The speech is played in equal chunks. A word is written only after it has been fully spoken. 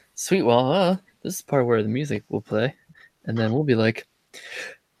Sweet. Well, this is the part where the music will play, and then we'll be like,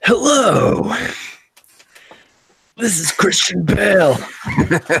 "Hello, this is Christian Bale.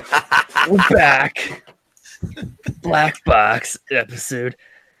 We're back. Black Box episode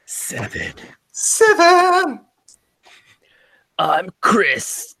 7. 7. I'm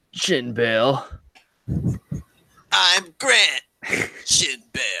Christian Bale. I'm Grant Shin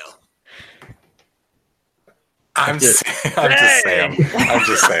Bale. I'm just Sam. I'm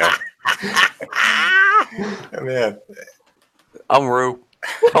just Sam. Man. I'm Rue.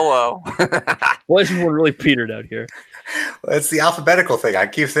 Hello. Why is everyone really petered out here? It's the alphabetical thing. I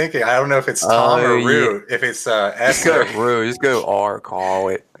keep thinking. I don't know if it's Tom or Rue. Yeah. If it's S. Just go Rue. Just go R. Call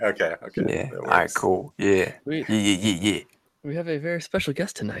it. Okay. Yeah. All right. Cool. Yeah. Yeah. We have a very special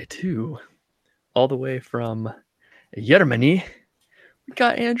guest tonight too, all the way from Germany. We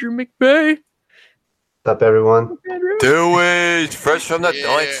got Andrew McBay. What's up, everyone? Do it. Fresh from the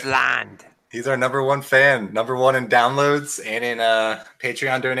Deutschland. He's our number one fan. Number one in downloads and in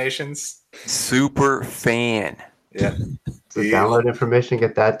Patreon donations. Super fan. Yeah. So download information,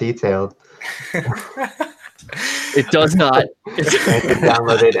 get that detailed. It does not. And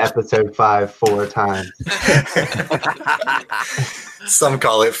downloaded episode 5 4 times. Some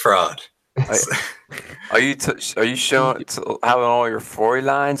call it fraud. Are you showing having all your foreign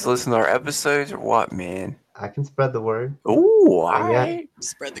lines? Listen to our episodes or what, man? I can spread the word. Ooh, all right.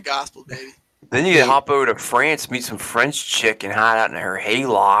 Spread the gospel, baby. Then you can hop over to France, meet some French chick, and hide out in her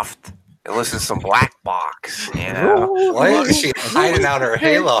hayloft and listen to some Black Box. You know, what is she hiding out her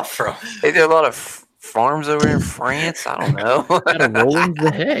hayloft from? They do a lot of farms over in France. I don't know. Gotta roll into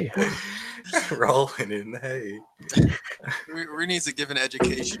the hay. Rolling in the hay. Rue needs to give an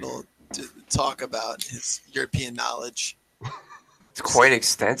educational talk about his European knowledge. It's quite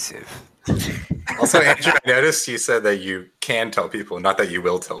extensive. Also, Andrew, I noticed you said that you can tell people, not that you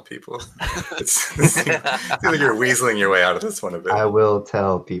will tell people. It seems like you're weaseling your way out of this one a bit. I will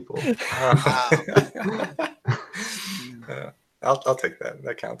tell people. I'll take that.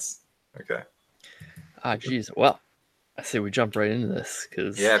 That counts. Okay. Geez. Well, I say we jump right into this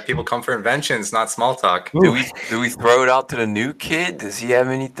because people come for inventions, not small talk. Do we throw it out to the new kid? Does he have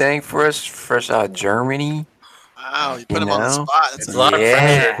anything for us fresh out of Germany? Wow, you put him on the spot. It's a lot of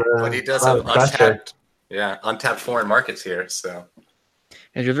pressure, but he does have untapped foreign markets here. So,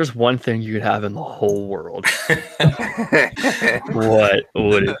 Andrew, if there's one thing you could have in the whole world, what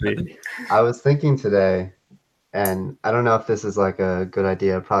would it be? I was thinking today, and I don't know if this is like a good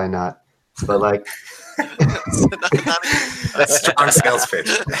idea, probably not, but like a strong sales pitch.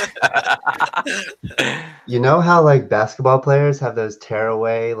 You know how like basketball players have those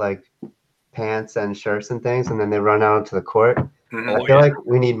tearaway like pants and shirts and things, and then they run out onto the court. I feel like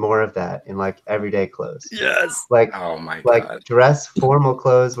we need more of that in like everyday clothes. Yes. Like, oh my God. Like dress formal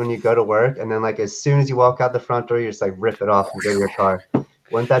clothes when you go to work, and then like as soon as you walk out the front door, you just like rip it off and go to your car.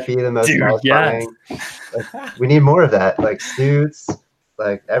 Wouldn't that be the most satisfying? Like, we need more of that. Like suits,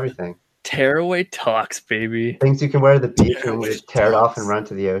 like everything. Tearaway tux, baby. Things you can wear to the beach and just tear it off and run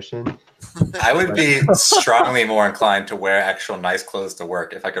to the ocean. I would be strongly more inclined to wear actual nice clothes to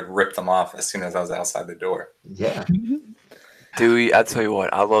work if I could rip them off as soon as I was outside the door. Yeah. Dewey, I tell you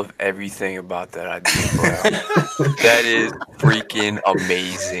what, I love everything about that idea, bro. That is freaking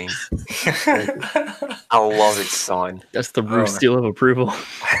amazing. I love it, son. That's the Rue seal of approval.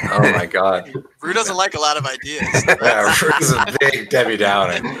 Oh my God. Rue doesn't like a lot of ideas. Yeah, Rue's a big Debbie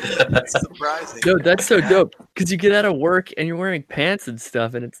Downer. That's surprising. No, that's so dope. Because you get out of work and you're wearing pants and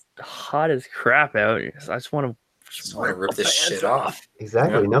stuff, and it's hot as crap out. I just want to rip this shit off.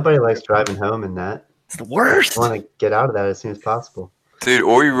 Exactly. Nobody likes driving home in that. It's the worst. I want to get out of that as soon as possible. Dude,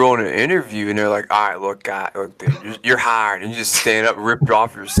 or you roll in an interview and they're like, all right, look, guy, look, dude, you're hired. And you just stand up, rip it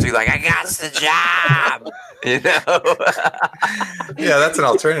off your suit, like, I got the job. You know? Yeah, that's an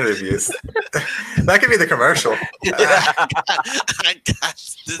alternative use. That could be the commercial. I got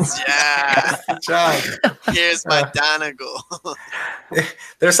the job. Here's my Donegal.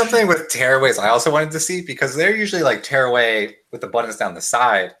 There's something with tearaways I also wanted to see, because they're usually like tearaway with the buttons down the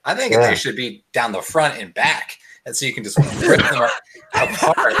side. I think they should be down the front and back. And so you can just rip them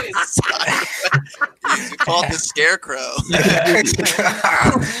apart. You call it the scarecrow.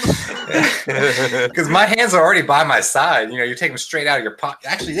 Because my hands are already by my side. You know, you take them straight out of your pocket.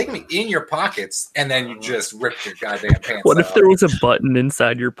 Actually, they can be in your pockets, and then you just rip your goddamn pants What out. if there was a button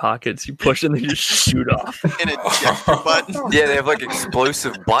inside your pockets? You push and they just shoot off. An ejector button. Yeah, they have like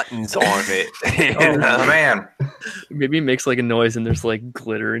explosive buttons on it. Oh, man. Maybe it makes like a noise and there's like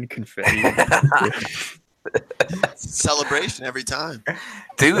glitter and confetti. Celebration every time.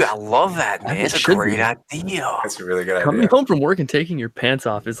 Dude, I love that, man. It It's a should great be. idea. That's a really good Coming idea. home from work and taking your pants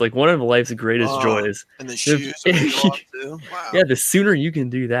off is like one of life's greatest Oh, joys. And the shoes are gonna go off too. Wow. Yeah, the sooner you can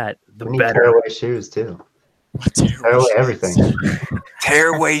do that, the We need better. tearaway shoes too. What tearaway Tearaway shoes? everything.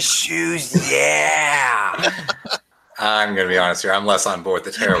 Tearaway shoes, yeah. I'm gonna be honest here. I'm less on board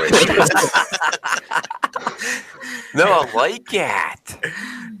with the tearaway shoes. No, I like that.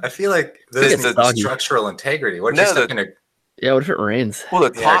 I feel like there's It's no soggy. structural integrity. What No, you're still gonna Yeah, what if it rains? Well,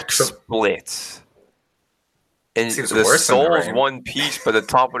 the Yeah, top splits. And Seems the worse in the sole's rain. one piece, but the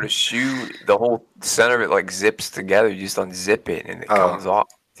top of the shoe, the whole center of it like zips together. You just unzip it and it Oh. comes off.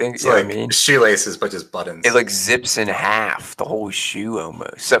 Think, it's you know like what I mean? shoelaces, but just buttons. It like zips in half, the whole shoe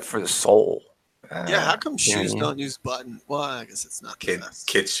almost, except for the sole. Yeah, how come shoes Mhm. don't use button? Well, I guess it's not the best.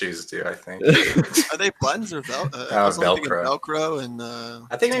 kids shoes do? I think. Are they buttons or I was only thinking Velcro. Velcro and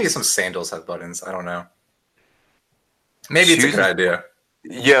I think maybe some sandals have buttons. I don't know. Maybe it's a Shoes- good idea.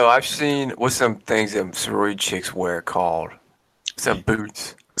 Yo, I've seen what's some things that sorority chicks wear called? Some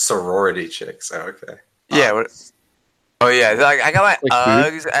boots. Sorority chicks. Oh, okay. Yeah. What, oh yeah, like I got my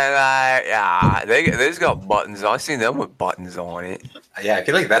Like Uggs and they just got buttons on. I've seen them with buttons on it. Yeah, I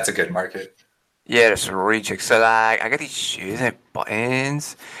feel like that's a good market. Yeah, the sorority chicks. So like I got these shoes and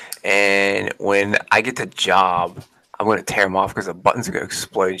buttons, and when I get the job, I'm gonna tear them off because the buttons are gonna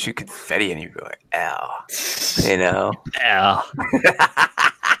explode and shoot confetti, and you'd be like, "Ow," you know. Yeah.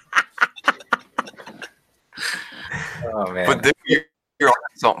 Oh man. But dude, you're on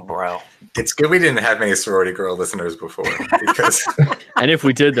something, bro. It's good we didn't have many sorority girl listeners before because And if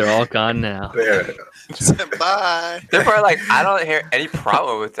we did, they're all gone now. they're- bye. They're probably like, I don't hear any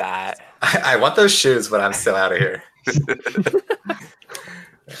problem with that. I want those shoes, but I'm still out of here.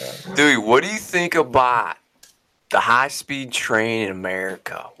 Dude, what do you think about the high-speed train in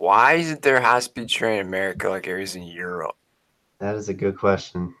America? Why isn't there a high-speed train in America like there is in Europe? That is a good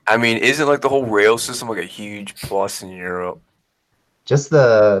question. I mean, isn't like the whole rail system like a huge plus in Europe? Just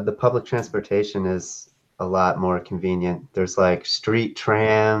the public transportation is a lot more convenient. There's like street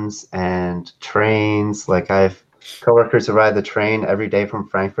trams and trains. Like I have coworkers who ride the train every day from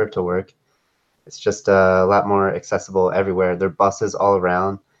Frankfurt to work. It's just a lot more accessible everywhere. There are buses all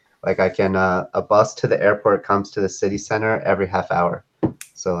around. Like I can a bus to the airport comes to the city center every half hour.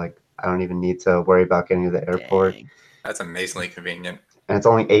 So like I don't even need to worry about getting to the airport. Dang. That's amazingly convenient. And it's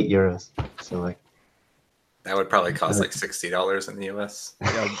only €8. So like That would probably cost like $60 in the US.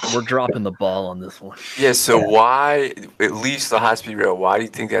 Yeah, we're dropping the ball on this one. Yeah, so why, at least the high-speed rail, why do you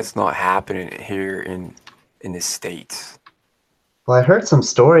think that's not happening here in the States? well, I heard some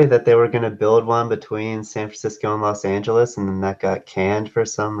story that they were going to build one between San Francisco and Los Angeles, and then that got canned for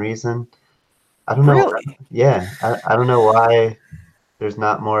some reason. I don't know. Really? Yeah, I don't know why there's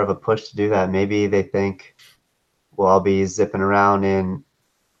not more of a push to do that. Maybe they think we'll all be zipping around in,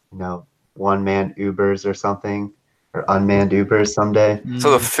 one-man Ubers or something, or unmanned Ubers someday.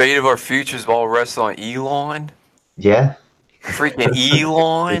 So the fate of our futures all rests on Elon? Yeah, Freaking these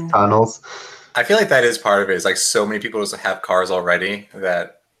Elon? tunnels. I feel like that is part of it. It's like so many people just have cars already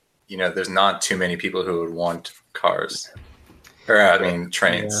that, there's not too many people who would want cars. Or,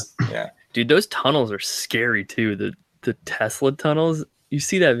 trains. Yeah. Dude, those tunnels are scary too. The Tesla tunnels. You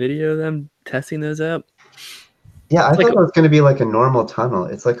see that video of them testing those out? Yeah, I It's like thought it was going to be like a normal tunnel.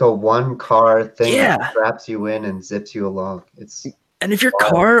 It's like a one-car thing Yeah. that straps you in and zips you along. It's And if your Wow.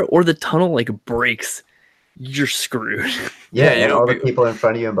 car or the tunnel like breaks, you're screwed. yeah, you and don't all the be- people in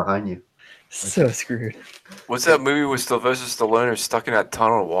front of you and behind you. So screwed. What's that movie with Sylvester Stallone who's stuck in that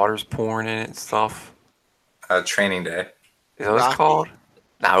tunnel, water's pouring in it and stuff? Training day. Is that what it's Rocky. called?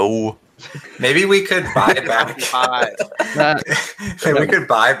 No. Maybe we could buy back. That, Maybe we could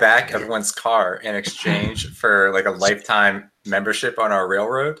buy back everyone's car in exchange for like a lifetime membership on our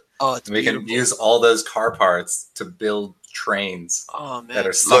railroad. Oh, it's And we can beautiful. use all those car parts to build trains Oh man. that are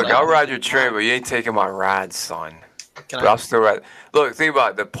Look, somehow- I'll ride your train, but you ain't taking my ride, son. Can But I'll I, still ride. Look, think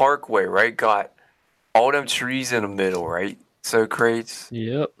about it. The Parkway, right? Got all them trees in the middle, right? So crates.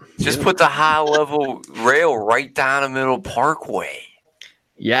 yep. Just put the high level rail right down the middle of Parkway.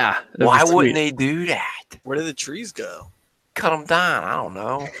 Yeah. that'd be Why sweet. wouldn't they do that? where did the trees go? Cut them down. I don't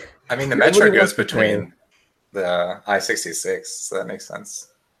know. I mean, the Nobody metro wants goes to between the I-66, so that makes sense.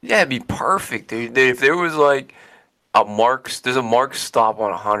 Yeah, it'd be perfect, dude. If there was like there's a Mark stop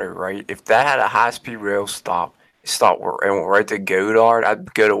on 100, right? If that had a high speed rail stop, and went right to Godard, I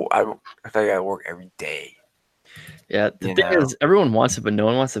think I'd work every day. Yeah. The You thing know. is, everyone wants it, but no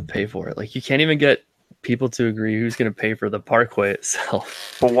one wants to pay for it. Like, you can't even get people to agree who's going to pay for the parkway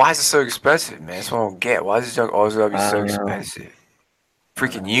itself. But why is it so expensive, man? That's what I don't get. Why is it always gotta be I so don't know. expensive?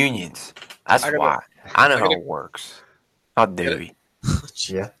 Freaking unions. That's I gotta- why. I know how it works. How do we?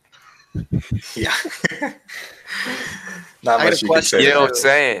 Yeah. Yeah. Not I got much a you can question. say. You know there. what I'm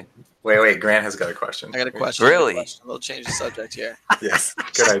saying? Wait. Grant has got a question. I got a question. Really? We'll change the subject here. Yes.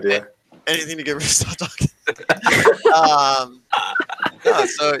 Good idea. Anything to get rid of stop talking. No,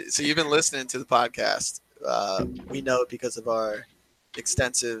 so you've been listening to the podcast. We know it because of our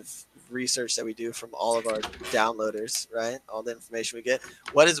extensive research that we do from all of our downloaders, right? All the information we get.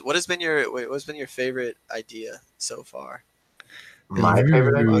 What's been your favorite idea so far? My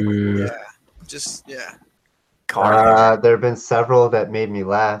favorite idea? Yeah. Car There have been several that made me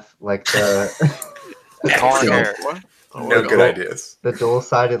laugh, like Car hair. No good ideas. the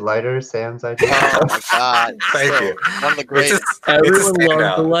dual-sided lighter, Sam's idea. Oh my god! Thank So, you. One of the It's greatest. Everyone standout.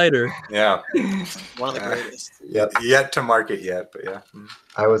 loves the lighter. Yeah. One of the greatest. Yet to market yet, but yeah.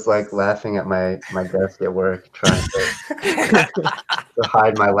 I was like laughing at my desk at work, trying to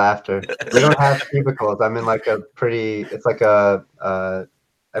hide my laughter. We don't have cubicles. I'm in like it's like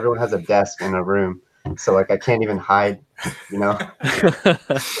everyone has a desk in a room. So like I can't even hide, you know.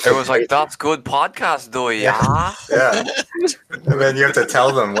 Everyone's like, "That's good podcast, though, yeah." Yeah. And then you have to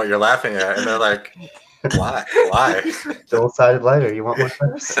tell them what you're laughing at, and they're like, "Why? Why?" Dual-sided lighter. You want one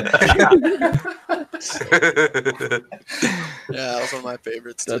first? Yeah, that was one of my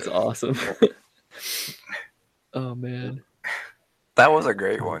favorites. That's too. awesome. Oh man. That was a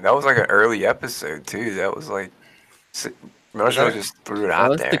great one. That was like an early episode too. That was like, Mojo just threw it That out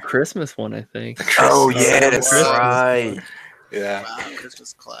was there. the Christmas one, I think. Oh Christmas. yeah, that's Christmas. right. Yeah. Wow,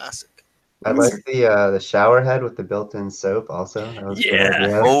 Christmas classic. I like the shower head with the built-in soap. Also, that was a good Yeah.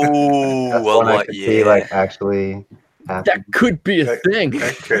 idea. Oh, That's well, one I what? could see like actually That happen. could be a That- thing.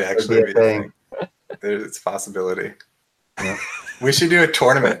 That could actually be a thing. It's a possibility. Yeah. We should do a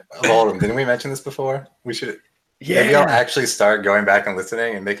tournament of all of them. Didn't we mention this before? We should. Maybe I'll actually start going back and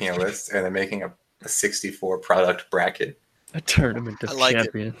listening and making a list and then making a 64 product bracket. A tournament of I like it.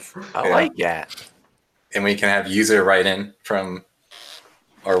 champions. I Yeah. like that. And we can have user write in from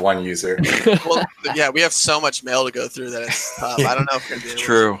our one user. Well, yeah, we have so much mail to go through that it's tough. I don't know if we're gonna be able to-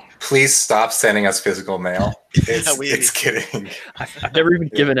 True. Please stop sending us physical mail. It's, we- it's kidding. I've never even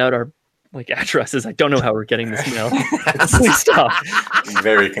given out our addresses. I don't know how we're getting this mail. Please stop.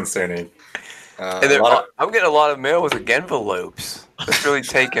 Very concerning. And A then, lot I'm getting a lot of mail with envelopes. It's really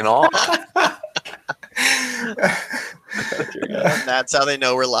taking off. And that's how they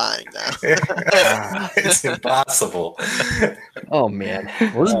know we're lying now. it's impossible. Oh man.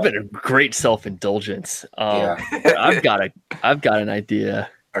 Well, this has been a great self-indulgence. Yeah. I've got an idea.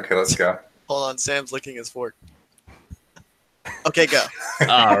 Okay, let's go. Hold on, Sam's licking his fork. Okay, go.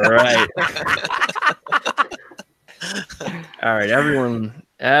 All right. All right,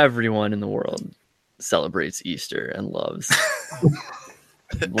 everyone in the world celebrates Easter and loves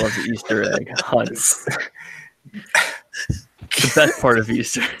Easter egg hunts. The best part of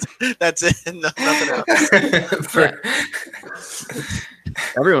Easter. That's it. No, nothing else.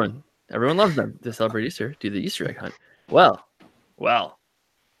 Everyone loves them to celebrate Easter. Do the Easter egg hunt. Well,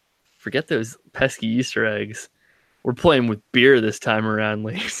 forget those pesky Easter eggs. We're playing with beer this time around,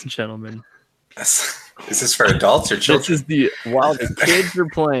 ladies and gentlemen. Is this for adults or This children? is while the kids are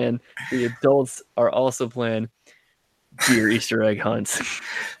playing, the adults are also playing beer Easter egg hunts.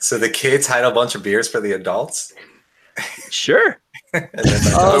 So the kids hide a bunch of beers for the adults? Sure. And then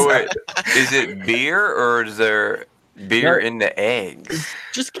the Oh, adults- wait. Is it beer or is there beer No. in the eggs?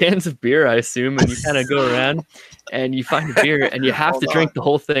 Just cans of beer, I assume, and you kind of go around and you find a beer and you have to Hold drink the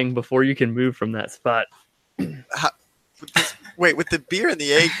whole thing before you can move from that spot. Wait, with the beer and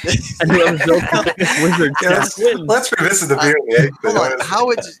the egg. And whoever built the biggest wizard Yeah, just wins. let's revisit the beer and the egg. Hold on.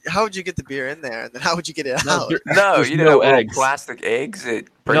 How would you get the beer in there, and then how would you get it No, out? No, There's you know, no little eggs. plastic eggs that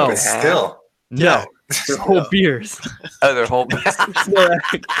break No. in But half. still, No, they're whole beers. Oh, they're whole. There's no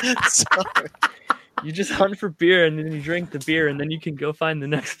egg. Sorry. You just hunt for beer and then you drink the beer and then you can go find the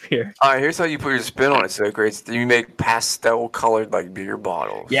next beer. All right, here's how you put your spin on it. So great. You make pastel colored like beer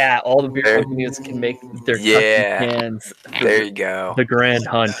bottles. Yeah, all the beer There- companies can make their Yeah. custom cans. There you go. The grand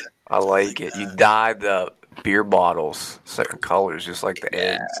hunt. I like it. You dye the beer bottles certain colors, just like the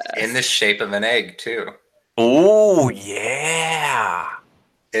eggs. in the shape of an egg, too. Oh yeah,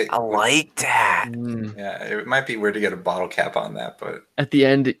 It, I like that. Mm. yeah, it might be weird to get a bottle cap on that, but At the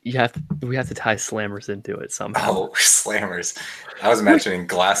end, we have to tie slammers into it somehow. oh, slammers. I was imagining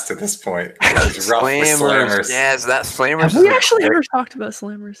glass to this point. I was rough with slammers. Yes, that slammers. Have we actually ever talked about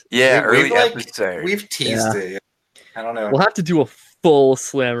slammers? Yeah, We've, early like, episode. We've teased it. I don't know. We'll have to do a full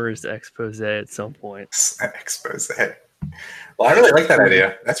slammers expose at some point. Expose. Well, I really like that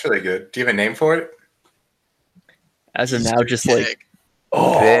idea. That's really good. Do you have a name for it? As of now, just like Egg.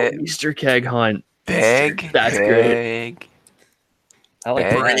 oh, Bet. Easter keg hunt. Beg. That's great. I like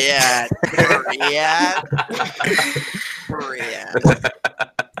that. Riyadh.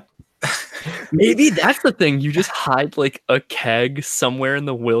 Maybe that's the thing. You just hide like a keg somewhere in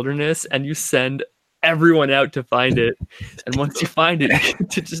the wilderness and you send everyone out to find it. And once you find it, you get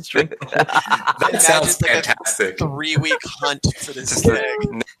to just drink the whole That sounds like fantastic. a 3-week hunt for this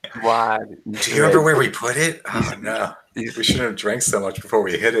keg. Why? Do you remember where we put it? Oh no. We shouldn't have drank so much before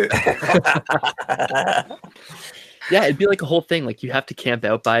we hit it. Yeah, it'd be like a whole thing. Like you have to camp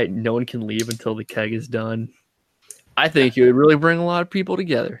out by it. No one can leave until the keg is done. I think it would really bring a lot of people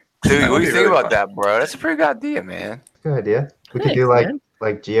together. Dude, what do you think really about that, bro? That's a pretty good idea, man. Good idea. We could Thanks, do man.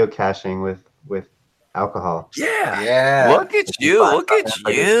 like geocaching with alcohol. Yeah. Yeah. Look at you. Look at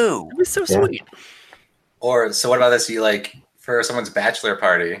you. It was so Yeah. sweet. Or so what about this? You like for someone's bachelor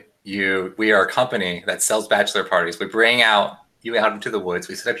party, we are a company that sells bachelor parties. We bring you out into the woods,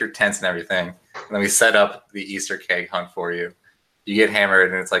 we set up your tents and everything, and then we set up the Easter keg hunt for you. You get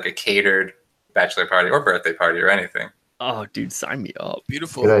hammered and it's like a catered bachelor party or birthday party or anything. Oh, dude, sign me up.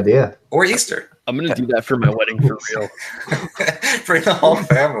 Beautiful. Good idea. Or Easter. I'm gonna do that for my wedding for real. Bring the whole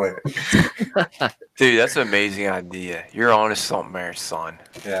family. Dude, that's an amazing idea. You're on to something there, son.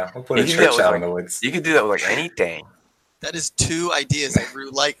 Yeah, we'll put a You can do that church with, out like- in the woods. You could do that with like anything. That is 2 ideas that Rue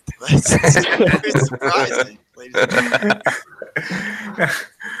liked. That's very surprising, ladies and gentlemen.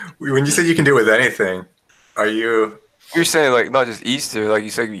 When you said you can do it with anything, are you? You're saying like not just Easter, like you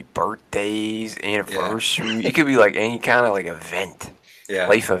said, it could be birthdays, anniversary. It could be like any kind of like event, Yeah.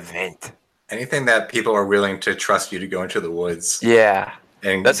 life event. Anything that people are willing to trust you to go into the woods. Yeah,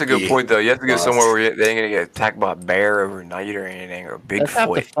 And that's a good be point though. You have to go lost. somewhere where they ain't gonna get attacked by a bear overnight or anything, or That's half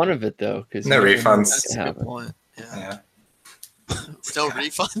the Bigfoot. fun of it, though, because No refunds. That's a good point. Yeah. Yeah. No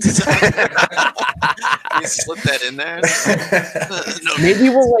refunds. You slip that in there. No. maybe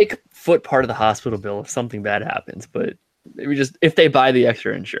we'll like foot part of the hospital bill if something bad happens, but maybe just if they buy the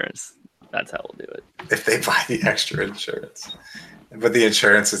extra insurance, that's how we'll do it. If they buy the extra insurance, but the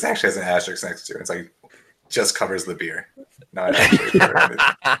insurance is actually has an asterisk next to it. It's like just covers the beer, not actually covering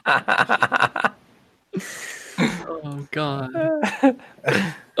it. Oh God.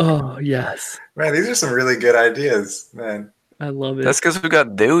 Oh yes, Man, these are some really good ideas, man. I love it. That's because we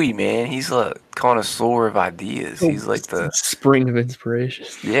got Dewey, man. He's a connoisseur of ideas. He's like the spring of inspiration.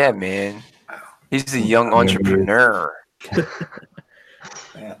 yeah, man. He's the young entrepreneur.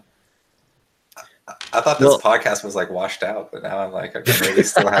 Yeah. I thought this podcast was like washed out, but now I'm like, okay, maybe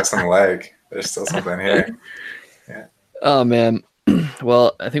still have some leg. There's still something here. Oh man.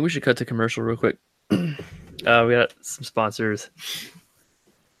 Well, I think we should cut to commercial real quick. We got some sponsors.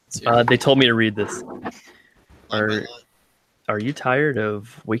 They told me to read this. Are you tired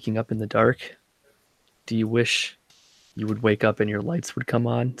of waking up in the dark? Do you wish you would wake up and your lights would come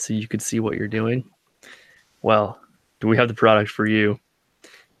on so you could see what you're doing? Well, do we have the product for you?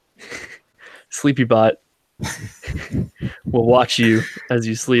 SleepyBot will watch you as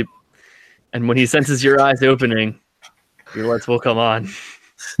you sleep, and when he senses your eyes opening, your lights will come on.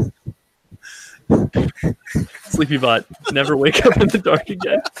 SleepyBot, never wake up in the dark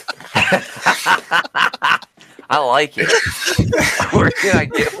again. I like it. Where can I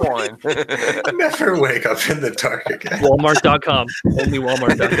get one? Never wake up in the dark again. Walmart.com. Only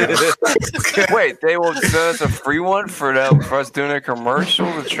Walmart.com. Wait, they will send us a free one for us doing a commercial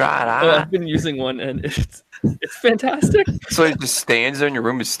to try it Oh, out. I've been using one and it's fantastic. So it just stands there in your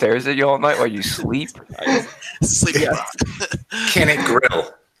room and stares at you all night while you sleep. Sleep. Yeah. Can it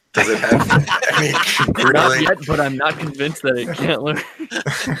grill? Does it have any Not grilling? yet, but I'm not convinced that it can't learn.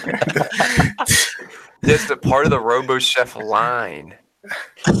 It's the part of the RoboChef line.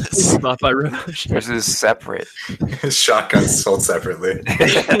 Spot by Robosh. This is separate. Shotguns sold separately.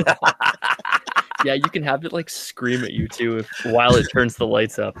 Yeah, you can have it like scream at you too while it turns the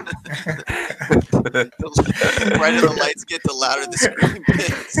lights up. The brighter the lights get, the louder the scream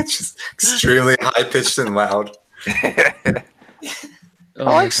gets. It's just extremely high pitched and loud. Oh I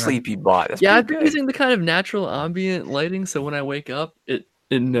my like God. Sleepy Bot. That's Yeah, I've pretty been good. using the kind of natural ambient lighting, so when I wake up, it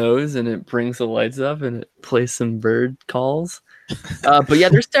knows and it brings the lights up and it plays some bird calls. But yeah,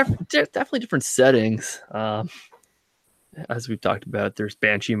 there's definitely different settings. As we've talked about, there's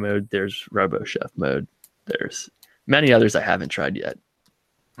Banshee mode, there's RoboChef mode, there's many others I haven't tried yet.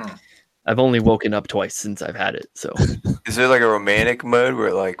 Hmm. I've only woken up twice since I've had it, so Is there like a romantic mode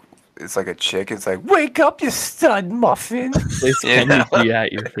where like it's like a chick? It's like, wake up, you stud muffin. place Yeah. can you be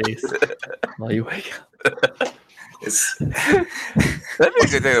at your face while you wake up. It's, That'd be a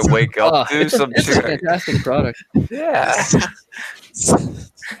good thing to wake up to. It's Some a chick. fantastic product. Yeah.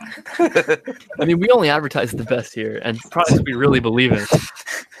 I mean, we only advertise the best here, and products we really believe in.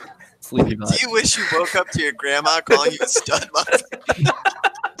 Sleepy Bot. Do you wish you woke up to your grandma calling you a stud muffin?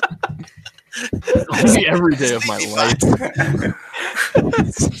 Every day of my life.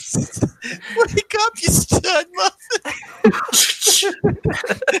 Wake up, you stud muffin!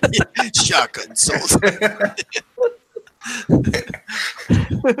 Shotgun sold.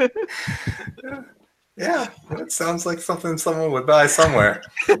 Yeah, that sounds like something someone would buy somewhere.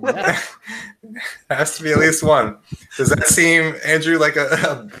 Yeah. There has to be at least one. Does that seem, Andrew, like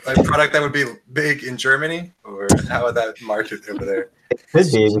a product that would be big in Germany, or how would that market over there? It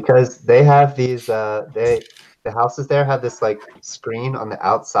could be because they have these. The houses there have this like screen on the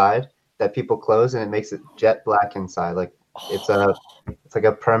outside that people close, and it makes it jet black inside. Like it's like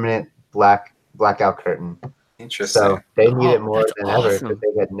a permanent blackout curtain. Interesting. So they need it more that's than ever awesome. because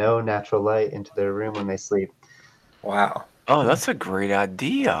they get no natural light into their room when they sleep. Wow. Oh, that's a great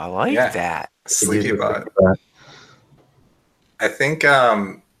idea. I like Yeah. that. Sleepy Bot. But I think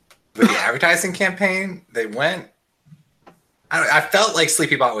with the advertising campaign, they went. I felt like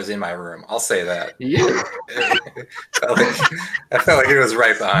Sleepy Bot was in my room. I'll say that. Yeah. I felt like it was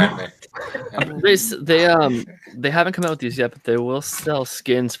right behind me. They haven't come out with these yet, but they will sell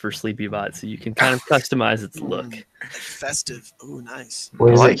skins for Sleepy Bot, so you can kind of customize its look. Like festive. Oh, nice.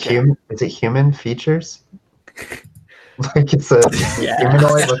 what is I it? like it. Human? Is it human features? Like it's a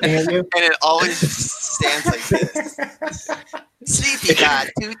humanoid looking at you? And it always stands like this. Sleepy God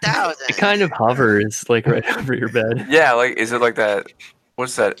 2000. It kind of hovers like right over your bed. Yeah, like is it like that?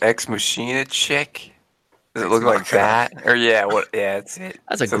 What's that Ex Machina chick? Does it look like that? Or yeah, what? Yeah, that's it.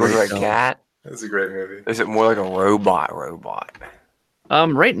 That's a Does it look great like film. that? That's a great movie. Is it more like a robot?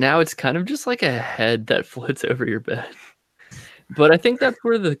 Right now it's kind of just like a head that floats over your bed. But I think that's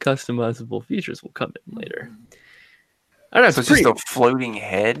where the customizable features will come in later. I don't know. So It's it's just pretty, a floating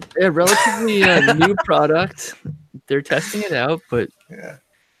head. a relatively new product. They're testing it out, but Yeah.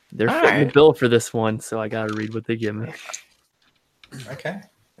 they're All fitting the right. bill for this one, so I gotta read what they give me. Okay.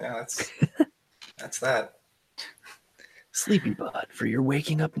 Yeah, that's that. Sleepy Bot for your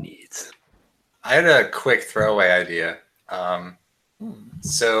waking up needs. I had a quick throwaway idea.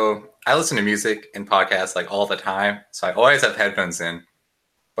 So I listen to music and podcasts like all the time, so I always have headphones in.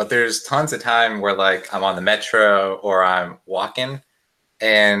 But there's tons of time where like I'm on the metro or I'm walking,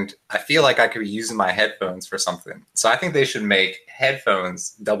 and I feel like I could be using my headphones for something. So I think they should make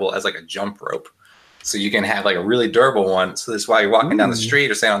headphones double as like a jump rope, so you can have like a really durable one. So that's why you're walking down the street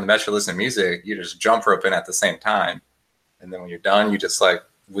or staying on the metro listening to music, you just jump rope in at the same time, and then when you're done, you just like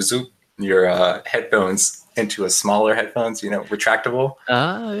wazoo your headphones into a smaller headphones, retractable,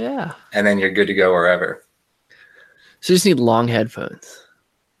 Oh, yeah. and then you're good to go wherever. So you just need long headphones.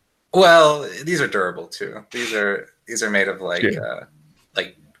 Well, these are durable too. These are made of like Sure.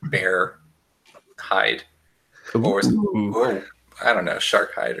 like bear hide Ooh. or I don't know,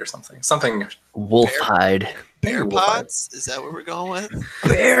 shark hide or something. Something Wolf hide. Bear wolf hide. pods? Is that what we're going with?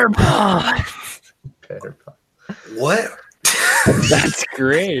 Bear pod. Better. What? That's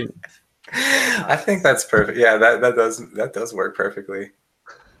great. I think that's perfect. Yeah, that does work perfectly.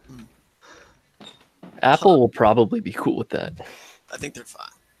 Apple will probably be cool with that. I think they're fine.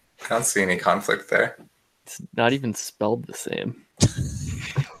 I don't see any conflict there. It's not even spelled the same.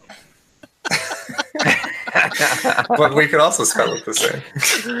 But we could also spell it the same.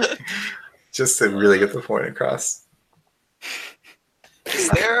 Just to really get the point across. Is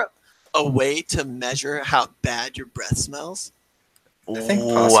there a way to measure how bad your breath smells? I think Ooh,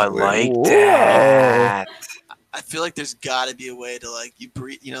 I possibly. like Whoa. that. I feel like there's got to be a way to like you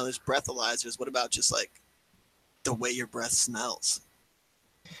breathe. There's breathalyzers. What about just like the way your breath smells?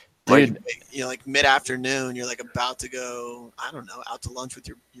 Dude, Like mid-afternoon, you're like about to go, I don't know, out to lunch with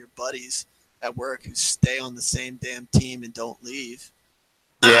your buddies at work who stay on the same damn team and don't leave.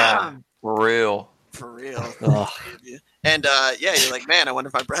 Yeah, for real. For real. ugh. And yeah, you're like, man, I wonder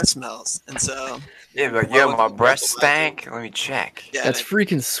if my breath smells. And so Yeah, but Why yeah, would my the breath breathalyzer- stank. Let me check. yeah, That's and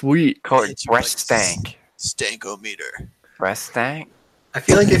freaking sweet. Call it Hit you breath like stank. stankometer. Breath stank. I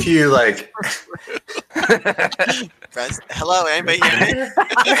feel like if you like Hello, anybody hear me?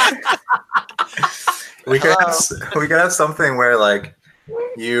 we could have something where like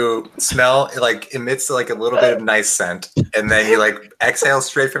you smell, it like emits like a little bit of nice scent, and then you like exhale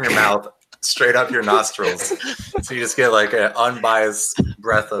straight from your mouth, straight up your nostrils. So you just get like an unbiased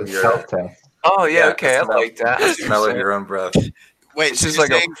breath of your Self-test. Oh yeah, Yeah, okay, I smell- like that. smell of your own breath. Wait, It's so just you're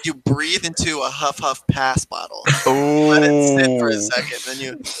like a- saying you breathe into a Huff Pass bottle, Ooh. let it sit for a second, then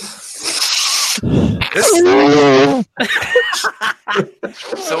you. This,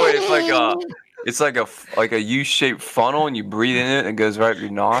 So wait, it's like a U-shaped funnel, and you breathe in it, and it goes right up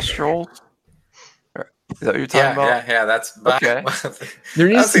your nostrils. Is that what you're talking about? Yeah. That's Okay. There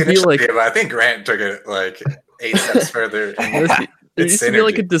needs to be like but I think Grant took it like 8 steps further. there needs to be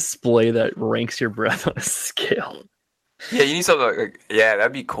like a synergy. display that ranks your breath on a scale. Yeah, you need something like yeah,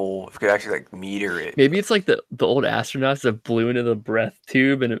 that'd be cool if you could actually like meter it. Maybe it's like the old astronauts that blew into the breath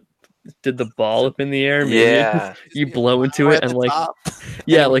tube and it did the ball up in the air. Maybe Yeah. you blow into Right it at and the like top.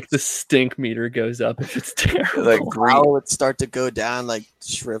 yeah, like the stink meter goes up if it's terrible. Like How would start to go down, like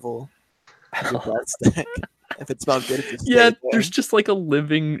shrivel. Your breath stink. If it smells good, it just Yeah, stays there. there's just like a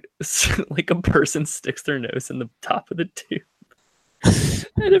living, like a person sticks their nose in the top of the tube.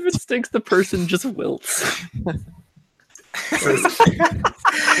 And if it stinks, the person just wilts.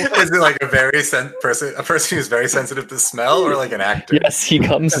 Is it like a person who's very sensitive to smell, or like an actor? Yes, he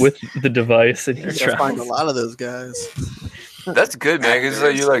comes with the device and he You're gonna find a travels. lot of those guys. That's good, man.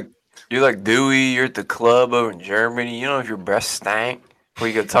 Because you're like Dewey. You're at the club over in Germany. You know, if your breath stank, before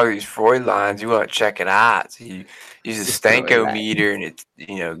you go talk to these Freud lines, you want to check it out. So you use a stankometer, and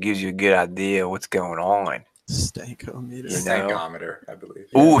it gives you a good idea of what's going on. Stankometer. You know? Stankometer, I believe.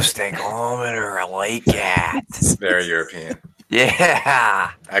 Ooh, stankometer. I like that. It's very European.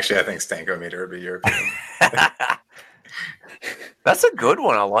 Yeah. Actually, I think stankometer would be European. That's a good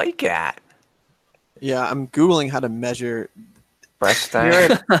one. I like that. Yeah, I'm googling how to measure. Breath stank.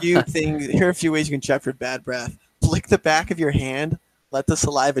 Here are a few things. Here are a few ways you can check for bad breath. Flick the back of your hand, let the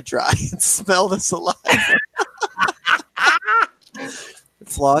saliva dry, and smell the saliva.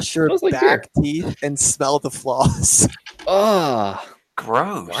 Floss your Smells like back teeth and smell the floss. Ah,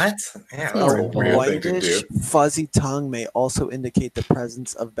 Gross. What? Yeah, that's a Horrible. weird thing to do. Whitish, fuzzy tongue may also indicate the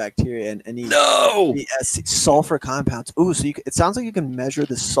presence of bacteria and any no! sulfur compounds. Ooh, so it sounds like you can measure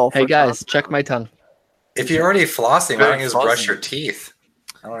the sulfur. Hey guys, check my tongue. If you're already flossing, why don't you just Very brush fuzzy. your teeth?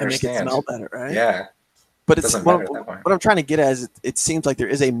 I don't and make it understand. smell better, right? Yeah. But it's Doesn't what, matter at that point. what I'm trying to get at is it seems like there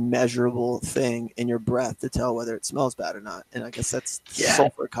is a measurable thing in your breath to tell whether it smells bad or not, and I guess that's Yeah.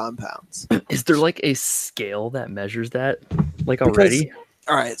 sulfur compounds. Is there like a scale that measures that? Like Because- already?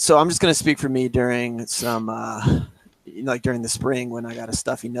 All right, so I'm just gonna speak for me during some, like during the spring when I got a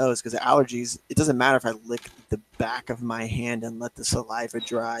stuffy nose because of allergies. It doesn't matter if I lick the back of my hand and let the saliva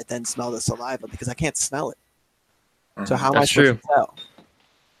dry, then smell the saliva because I can't smell it. So how am I That's supposed to tell?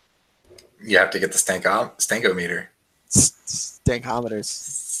 You have to get the stankometer.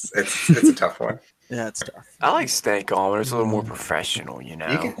 Stankometers. It's a tough one. Yeah, it's tough. I like stankometer. It's a little more professional, you know.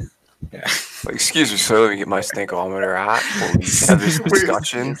 You can, yeah. Like, excuse me, sir. Let me get my stankometer out. Before we have this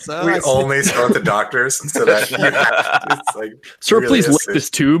discussion. So We I see- only start the doctors so that you have, it's like Sir, really please lick assist. this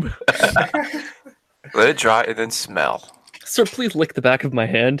tube. Let it dry and then smell. Sir, please lick the back of my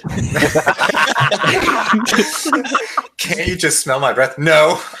hand. Can't you just smell my breath?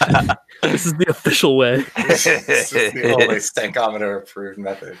 No. This is the official way. This is the only stankometer approved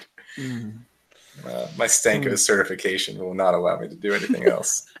method. Mm. My Stanko certification will not allow me to do anything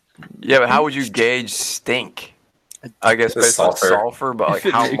else. Yeah, but how would you gauge stink? I guess The based on sulfur. sulfur, but like If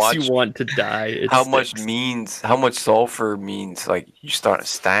it how makes much? you want to die, it How much stinks. sulfur means like you start to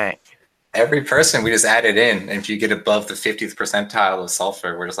stank? Every person, we just add it in. And if you get above the 50th percentile of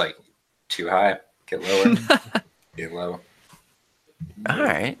sulfur, we're just like, too high. Get lower. Get low. All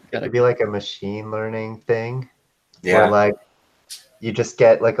right. It'd be like a machine learning thing. Yeah. Where like you just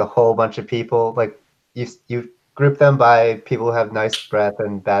get like a whole bunch of people, like you group them by people who have nice breath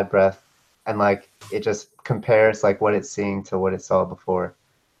and bad breath, and like it just compares like what it's seeing to what it saw before.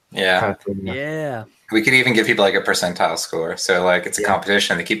 Yeah. Kind of thing, you know? Yeah. We could even give people like a percentile score. So like it's a Yeah.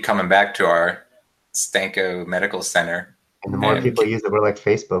 competition. They keep coming back to our Stanko Medical Center. And the more And- people use it, we're like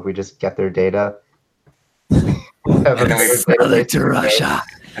Facebook. We just get their data. And then we Sell it to Russia.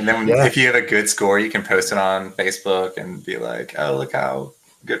 And then Yeah. if you have a good score, you can post it on Facebook and be like, oh, look how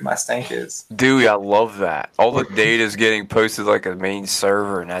good my stank is. Dewey, I love that. All the data is getting posted like a main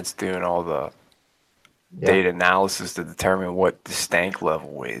server, and that's doing all the Yeah. data analysis to determine what the stank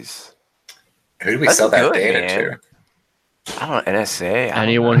level is. Who do we That's sell that good, data man. I don't know, NSA. I don't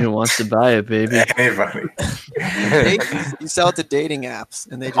Anyone know. who wants to buy it, baby. to? Anybody. You sell it to dating apps,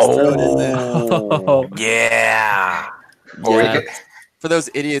 and they just throw it in there. Oh, yeah. Or we Yeah. could- For those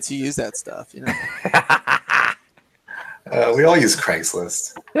idiots who use that stuff, you know. we all use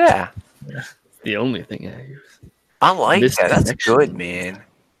Craigslist. Yeah. The only thing I use. I like This that. That's connection. good, man.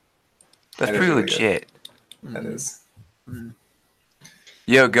 That's That is pretty really good. legit. That is.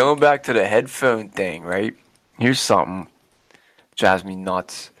 Yo, going back to the headphone thing, right? Here's something drives me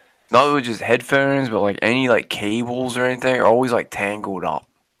nuts. Not only just headphones, but like any like cables or anything are always like tangled up,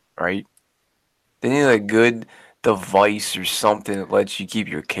 right? They need a good device or something that lets you keep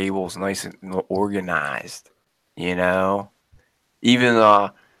your cables nice and organized, you know? Even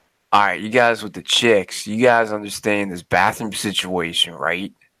all right, you guys with the chicks, you guys understand this bathroom situation,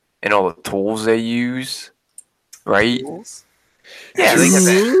 right? And all the tools they use, right? Tools? Yeah,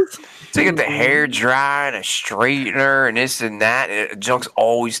 they get the hair dryer and a straightener and this and that. And the junk's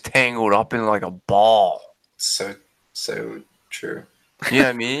always tangled up in like a ball. So true. You know what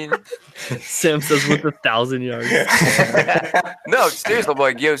I mean? Sam says with 1,000 yards. No, seriously, I'm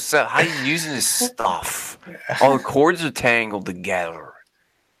like, yo, Sam, how are you using this stuff? All the cords are tangled together.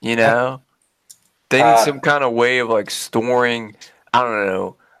 You know? They need some kind of way of like storing, I don't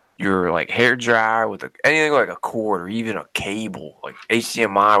know, your like hair dryer with anything like a cord or even a cable, like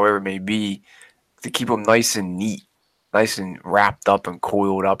HDMI, whatever it may be, to keep them nice and neat, nice and wrapped up and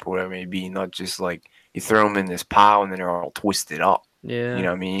coiled up or whatever it may be, not just like you throw them in this pile and then they're all twisted up. Yeah. You know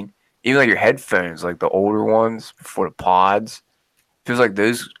what I mean? Even like your headphones, like the older ones before the pods, feels like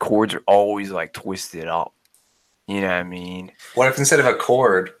those cords are always like twisted up. You know what I mean? What if instead of a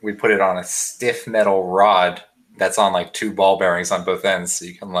cord, we put it on a stiff metal rod that's on like 2 ball bearings on both ends, so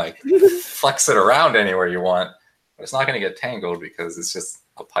you can like flex it around anywhere you want, but it's not going to get tangled because it's just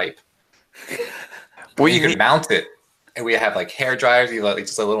a pipe. Well, you can mount it, and we have like hair dryers. You like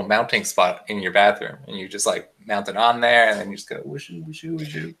just a little mounting spot in your bathroom, and you just like mount it on there, and then you just go whooshu whooshu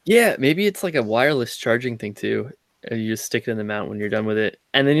whooshu. Yeah, maybe it's like a wireless charging thing too. And you just stick it in the mount when you're done with it,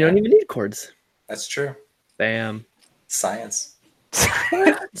 and then you don't even need cords. That's true. Bam. Science.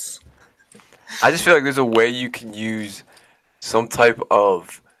 I just feel like there's a way you can use some type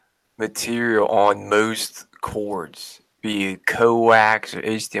of material on most cords, be it coax or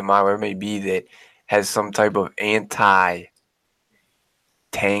HDMI, whatever it may be, that has some type of anti-tangling,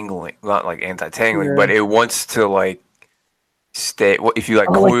 not like anti-tangling, but it wants to like stay. If you like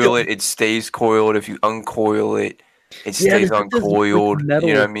coil it, it stays coiled. If you uncoil it, it stays uncoiled. You know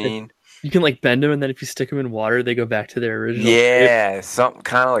what I mean? You can like bend them, and then if you stick them in water, they go back to their original shape. Something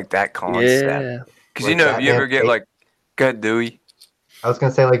kind of like that concept. Yeah. Because you know, if you ever get like, go ahead, Dewey. I was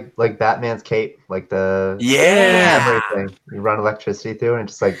gonna say like Batman's cape, like the everything. You run electricity through, and it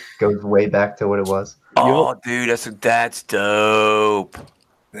just like goes way back to what it was. Oh, dude, that's dope.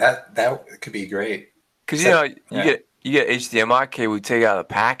 That could be great. Because you know, you get HDMI cable, you take out the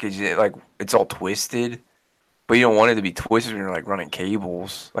package, it's all twisted. But you don't want it to be twisted when you're like running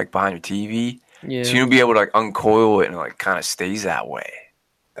cables like behind your TV. Yeah. So you'll be able to like uncoil it and like kind of stays that way.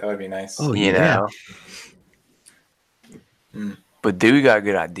 That would be nice. Oh, you know. But dude got a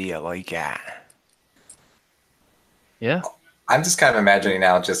good idea. I like that. Yeah. I'm just kind of imagining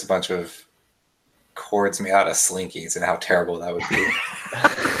now just a bunch of cords made out of slinkies and how terrible that would be.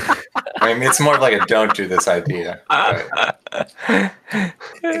 I mean, it's more of like a don't do this idea. But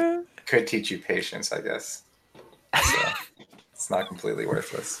it could teach you patience, I guess. So it's not completely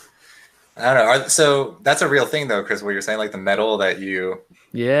worthless. I don't know. So that's a real thing, though, Chris. What you're saying, like the metal that you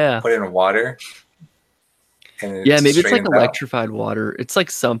put in water. And maybe it's like electrified water. It's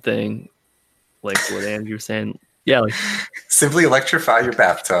like something like what Andrew was saying. Yeah, like simply electrify your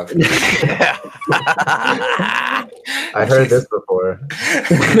bathtub. I heard this before.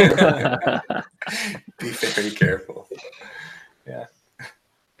 Be very careful. Yeah.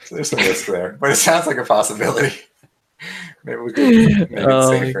 So there's some risk there, but it sounds like a possibility. Maybe we could make it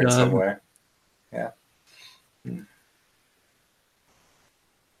safer in some way. Yeah.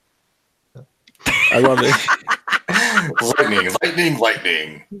 I love it.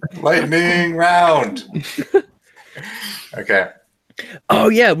 Lightning round. Okay. Oh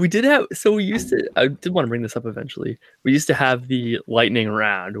yeah, we did have. So we used to. I did want to bring this up eventually. We used to have the lightning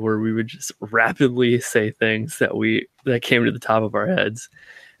round where we would just rapidly say things that came to the top of our heads,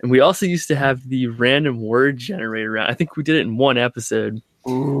 and we also used to have the random word generator round. I think we did it in one episode.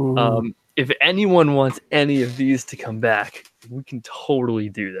 If anyone wants any of these to come back, we can totally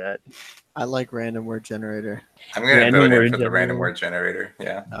do that. I like random word generator. I'm going to vote in for the random word generator.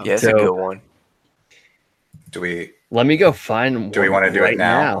 Yeah. Yeah, it's a good one. Let me go find. Do we want to do it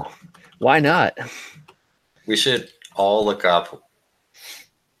now? Why not? We should all look up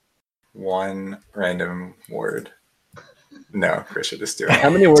one random word. No, Chris should just do it. How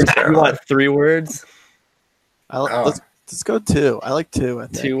many words? You want 3 words? Let's go 2. I like 2. I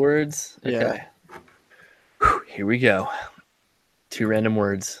think 2 words. Okay. Yeah. Here we go. 2 random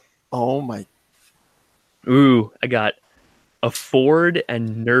words. Oh my. Ooh, I got afford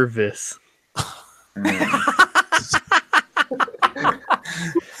and nervous.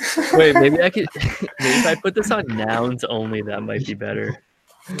 Wait, maybe if I put this on nouns only, that might be better.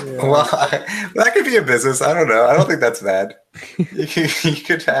 Yeah. Well, that could be a business. I don't know. I don't think that's bad. You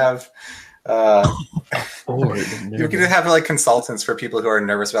could have you could have like consultants for people who are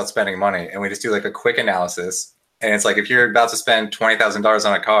nervous about spending money, and we just do like a quick analysis And it's like, if you're about to spend $20,000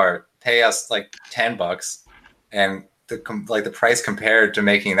 on a car, pay us like $10, and the price compared to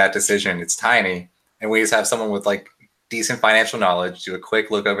making that decision, it's tiny. And we just have someone with like decent financial knowledge do a quick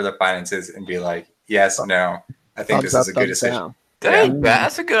look over their finances and be like, yes, no, I think this is a good decision. Dang,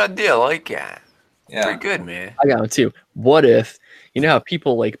 that's a good idea. I like that. Yeah. Pretty good, man. I got one too. What if, you know how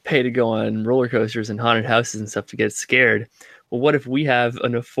people like pay to go on roller coasters and haunted houses and stuff to get scared? Well, what if we have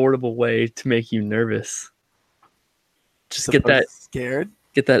an affordable way to make you nervous? Just get that scared.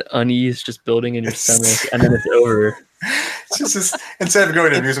 Get that unease just building in your stomach, and then it's over. It's just instead of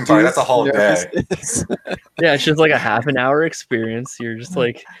going to an amusement park, that's a whole day. Yeah, it's just like a half an hour experience. You're just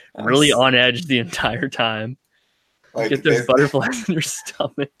like really on edge the entire time. Like, get those butterflies in your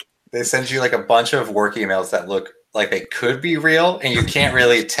stomach. They send you like a bunch of work emails that look like they could be real, and you can't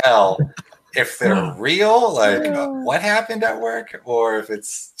really tell if they're real, like what happened at work, or if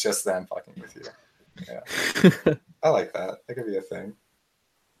it's just them fucking with you. Yeah. I like that. That could be a thing.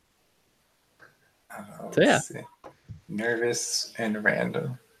 So yeah. See. Nervous and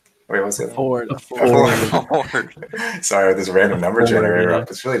random. Wait, what's it? Ford. Sorry, there's a random number generator up.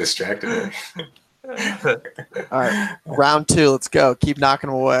 It's really distracting me. All right, round 2. Let's go. Keep knocking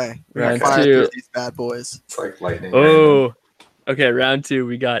them away. Round Fire 2. through these bad boys. It's like lightning. Oh, okay. Round 2.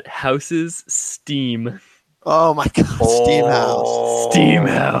 We got houses steam. Oh my god, Steam House. Steam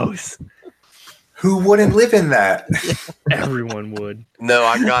House. Who wouldn't live in that? Everyone would. No,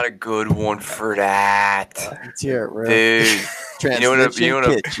 I got a good one for that. Let's hear it, bro. Dude, you know what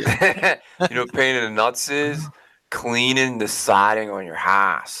Kitchen. you know what pain in the nuts is? Cleaning the siding on your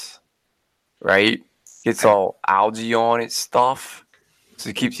house. Right? Gets all algae on it stuff.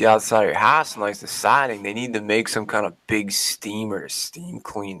 So it keeps the outside of your house nice. The siding, they need to make some kind of big steamer to steam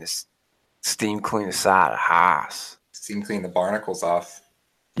clean the side of the house. Steam clean the barnacles off.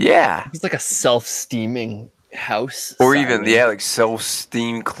 Yeah. It's like a self-steaming house. Or siding. even, like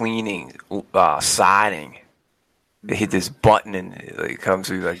self-steam cleaning siding. They hit this button and it comes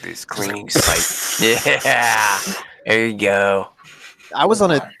through like this cleaning site. Yeah. There you go. I was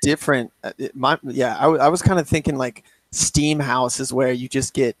on a different. I was kind of thinking like Steam House is where you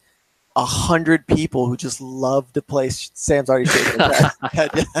just get 100 people who just love to play. Sam's already shaking his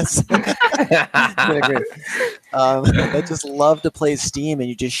head. Yes. They just love to play Steam, and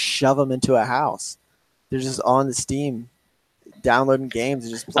you just shove them into a house. They're just on the Steam, downloading games.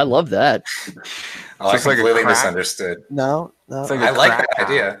 And just I love that. Oh, I completely misunderstood. No. Like I like that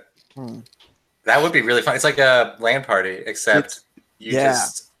idea. Hmm. That would be really fun. It's like a LAN party, except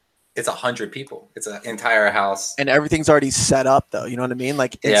it's 100 people. It's an entire house. And everything's already set up, though. You know what I mean?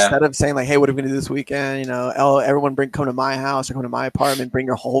 Like, instead of saying, like, hey, what are we going to do this weekend? You know, everyone come to my house or come to my apartment, bring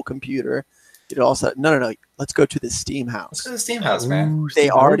your whole computer. It also, no. Let's go to the Steam House. Let's go to the Steam House, man. They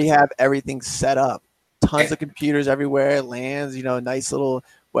already have everything set up. Tons of computers everywhere, LANs, nice little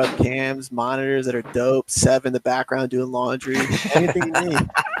webcams, monitors that are dope, 7 in the background doing laundry, anything you need.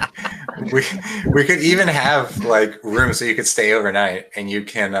 We could even have like rooms so you could stay overnight, and you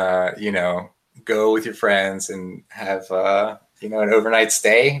can go with your friends and have an overnight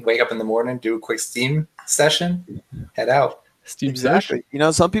stay, wake up in the morning, do a quick Steam session, head out. Steam Exactly.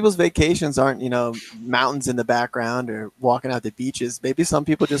 Some people's vacations aren't, mountains in the background or walking out to beaches. Maybe some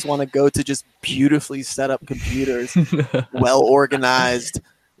people just want to go to just beautifully set up computers, well organized,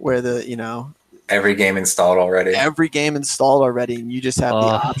 where every game installed already. And you just have the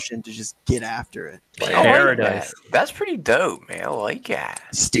option to just get after it. Paradise. That's pretty dope, man. I like that.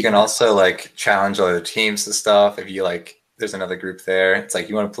 You can also like challenge other teams to stuff. If you there's another group there. It's like,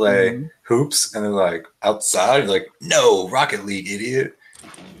 you want to play hoops, and they're like outside. You're like, no, Rocket League, idiot.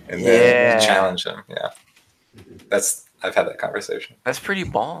 And then you challenge them. Yeah, I've had that conversation. That's pretty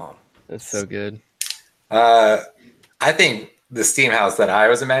bomb. That's so good. I think the Steam House that I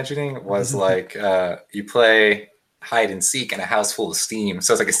was imagining was like you play hide and seek in a house full of steam.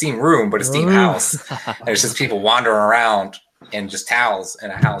 So it's like a steam room, but a steam house. And it's just people wandering around in just towels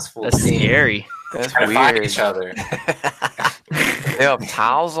in a house full of steam. Scary. That's Trying to weird. find each other. They have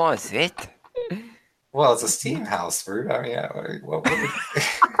towels on it. Well, it's a steam house, Fruit. I mean,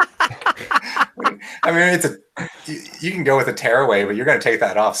 I mean, you can go with a tearaway, but you're going to take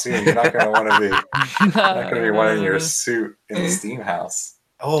that off soon. You're not going to want to be wearing your suit in the steam house.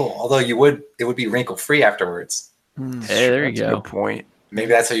 Oh, although it would be wrinkle free afterwards. Hey, there you That's a go. good point. Maybe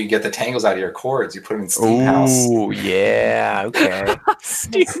that's how you get the tangles out of your cords. You put them in steam house. Oh, yeah. Okay.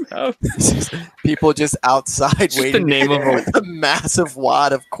 Steam House. People just outside Just waiting the name of with a massive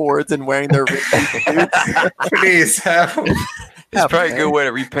wad of cords and wearing their Please have. It's probably a good way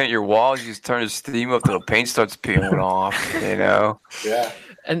to repaint your walls. You just turn the steam up till the paint starts peeling off, Yeah.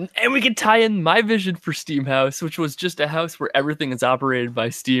 And we can tie in my vision for Steam House, which was just a house where everything is operated by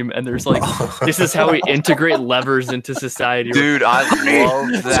Steam, and there's like this is how we integrate levers into society. Dude, I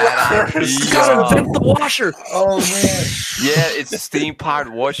love that Gotta idea. invent the washer. Oh man. Yeah, it's steam powered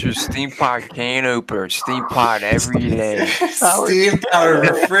washer, steam powered can opener, steam powered everything. Steam powered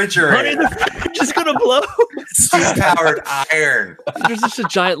Honey, refrigerator. the fridge is gonna blow. Steam powered iron. There's just a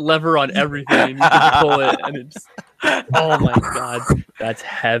giant lever on everything, and you can pull it, and it's oh my god, that's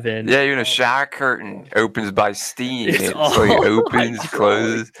heaven. Yeah, even a shower curtain opens by steam. It's It all like opens, hydraulic.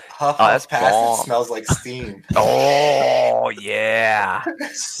 closes. Huff, Oh, that's pass, bomb. it smells like steam. Oh yeah.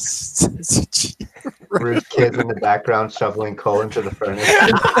 Rude kids in the background shoveling coal into the furnace.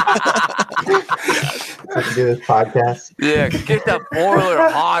 So to do this podcast. Yeah, get that boiler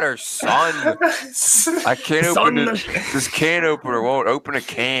hotter, son. I can't open Son. this can opener won't open a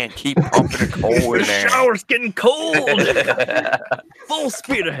can. Keep pumping the coal in The there. shower's getting cold. Full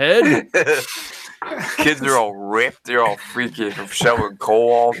speed ahead. Kids are all ripped. They're all freaking from shoveling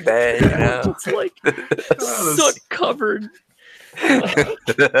coal all day. You know? It's like soot covered.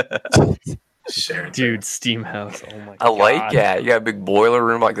 Sharon. Dude, Steam House. Oh my god. I like that. You got a big boiler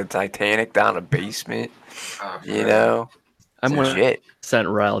room like the Titanic down a basement. Oh, You know, I'm legit.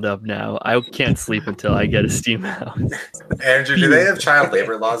 100% riled up now. I can't sleep until I get a Steam House. Andrew, do they have child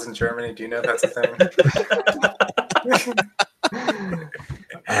labor laws in Germany? Do you know that's a thing?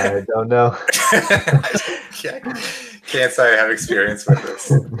 I don't know. Can't say I have experience with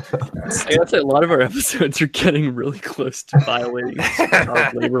this. I gotta say, a lot of our episodes are getting really close to violating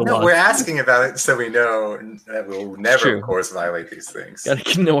child labor No, laws. we're asking about it so we know that we'll never, True. of course, violate these things.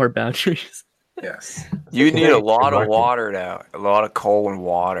 Gotta know our boundaries. Yes. You need a lot of Market. water now. A lot of coal and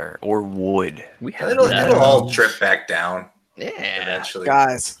water or wood. We have It'll that. all drip back down Yeah. eventually.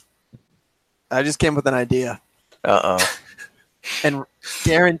 Guys, I just came with an idea, Uh and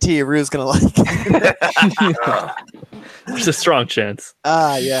guarantee Rue's gonna like it. Oh, There's a strong chance.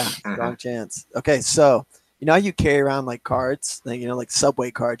 Yeah, Mhm. wrong chance. Okay, so you know how you carry around like cards, like like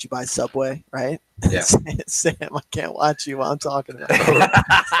Subway cards. You buy Subway, right? Yeah. Sam, I can't watch you while I'm talking about it.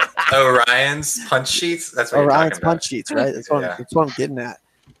 Orion's punch sheets. That's what you're Orion's talking about. punch sheets, right? That's what, Yeah. that's what I'm getting at.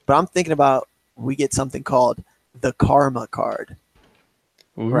 But I'm thinking about we get something called the Karma card.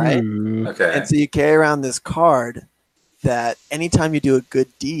 Right. Ooh. Okay. And so you carry around this card that anytime you do a good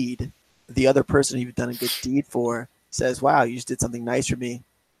deed, the other person you've done a good deed for says, "Wow, you just did something nice for me.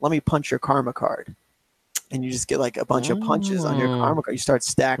 Let me punch your karma card." And you just get like a bunch of punches on your Oh. karma card. You start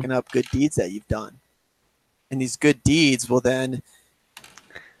stacking up good deeds that you've done. And these good deeds will then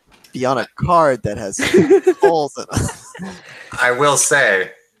be on a card that has holes in it. I will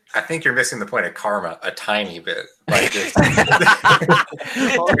say, I think you're missing the point of karma a tiny bit. Like just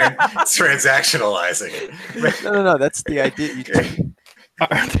transactionalizing it. No. That's the idea. You,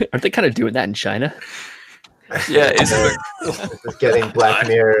 Aren't they kind of doing that in China? Yeah, isn't This is getting Black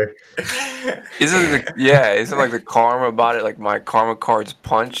Mirror. isn't like the karma about it? Like my karma card's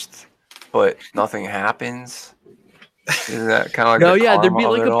punched, but nothing happens. Isn't that kind of like No, the yeah, there'd be karma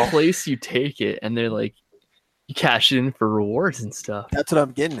of like it a all? place you take it, and they're like, you cash it in for rewards and stuff. that's what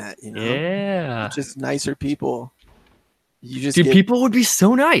I'm getting at. You know, Yeah. just nicer people. You just Dude, get, people would be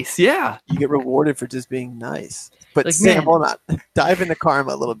so nice. Yeah. you get rewarded for just being nice. But Like, Sam, man. hold on. Dive into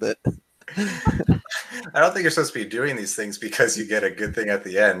karma a little bit. I don't think you're supposed to be doing these things because you get a good thing at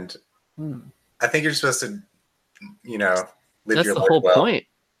the end. I think you're supposed to, live That's your the life whole well point.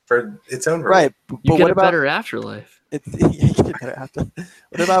 for its own Right. You But get what a about better afterlife.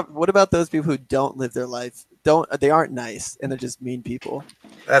 what about those people who don't live their life? They aren't nice and they're just mean people.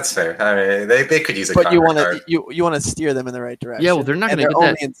 That's fair. I mean, they could use a But you karma want card. to you want to steer them in the right direction. Yeah, well, they're not and gonna their get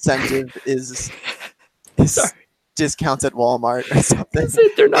only that. incentive is Sorry. discounts at Walmart or something. That's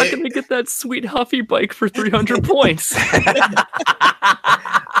it. They're not going to get that sweet Huffy bike for 300 points.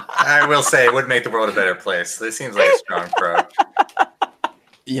 I will say it would make the world a better place. This seems like a strong pro.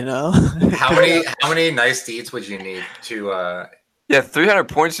 You know, How many nice deeds would you need to Yeah, 300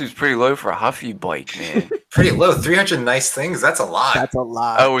 points is pretty low for a Huffy bike, man. pretty low? 300 nice things? That's a lot. that's a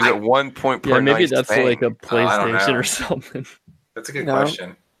lot. Oh, is it 1 point per Yeah, maybe nice that's thing? like a I don't PlayStation know. or something. That's a good No.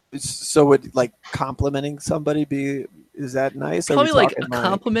 question. So would like complimenting somebody be? Is that nice? Are we Probably like a talking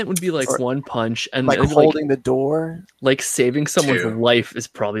compliment would be like or- one punch, and like maybe, holding the door. like saving someone's Two. life is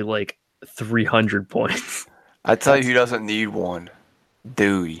probably like 300 points. I tell you who doesn't need one.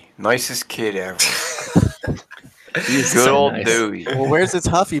 Dewey. Nicest kid ever. He's Good so old nice. Dewey. Well, where's his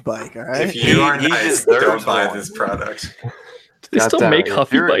Huffy bike? All right. If you are He nice, deserves don't buy one. this product. Do they Got still that. make If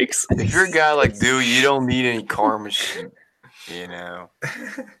Huffy you're- bikes? If you're a guy like Dewey, you don't need any karma shit. You know?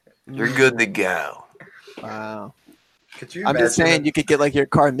 You're good to go. Wow. Could you I'm just imagine saying you could get like your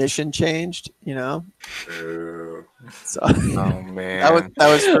car mission changed, you know? Ooh. So Oh man. that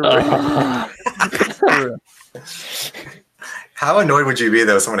was for real. How annoyed would you be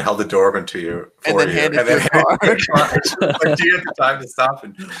though if someone held the door open to you And for then you, handed and then you a handed you a car? Like, do you have the time to stop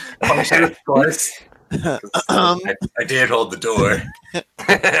and punch it twice? 'Cause I did hold the door.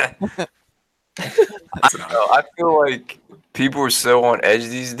 I feel like people are so on edge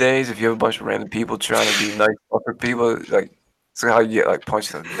these days. If you have a bunch of random people trying to be nice for people, like it's how you get like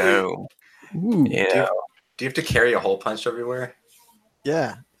punched in the dome. Ooh. Yeah. Do you have to carry a hole punch everywhere?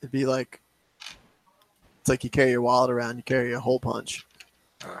 Yeah, it'd be like it's like you carry your wallet around, you carry a hole punch.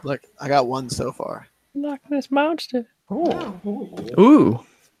 Look, I got one so far. Loch Ness Monster. Ooh.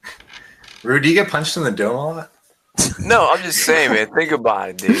 Rude, do you get punched in the dome a lot? No, I'm just saying, man. Think about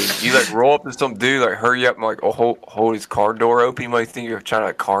it, dude. You like roll up to some dude, like hurry up and like hold his car door open. You might think you're trying to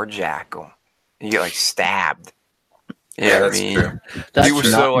like carjack him, and you get like stabbed. Yeah, that's I mean, true. That's people are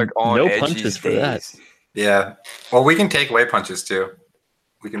so like on no edge punches these for days. that. Yeah. Well, we can take away punches too.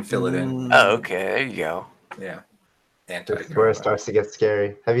 We can fill it in. Oh, okay, there you go. Yeah. This is where it starts to get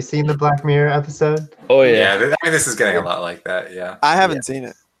scary. Have you seen the Black Mirror episode? Oh Yeah, yeah. I mean, this is getting a lot like that. Yeah. I haven't seen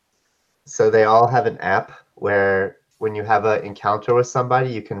it. So they all have an app where when you have an encounter with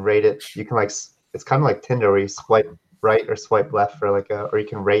somebody, you can rate it. You can like it's kind of like Tinder where you swipe right or swipe left for like or you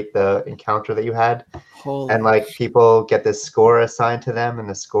can rate the encounter that you had. Holy And like people get this score assigned to them, and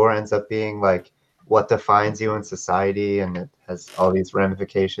the score ends up being like what defines you in society, and it has all these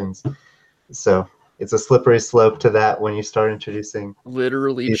ramifications. So it's a slippery slope to that when you start introducing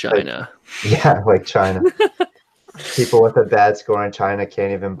Literally these China. like China. People with a bad score in China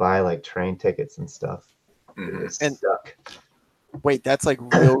can't even buy like train tickets and stuff. Mhm. They And- suck. wait, that's like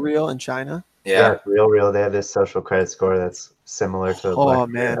real in China? Yeah. it's real. They have this social credit score that's similar to. Oh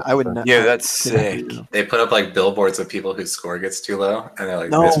man, I would not. Yeah, that's sick. They put up like billboards of people whose score gets too low, and they're like,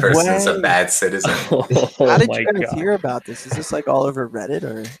 No "This person's way. a bad citizen." Oh How did my you guys god. hear about this? Is this like all over Reddit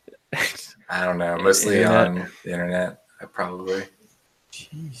or? I don't know. Mostly Internet. on the internet, probably.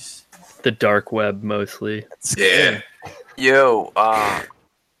 Jeez. The dark web mostly. That's Yeah. scary. Yo,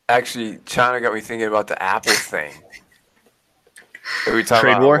 actually, China got me thinking about the Apple thing. That we talking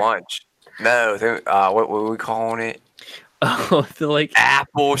Trade about war? at lunch. No, what were we calling it? Oh, the like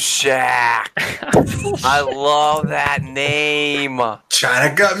Apple Shack. I love that name.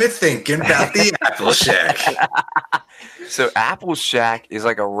 China got me thinking about the Apple Shack. So Apple Shack is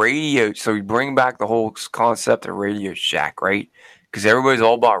like a radio. So we bring back the whole concept of Radio Shack, right? Because everybody's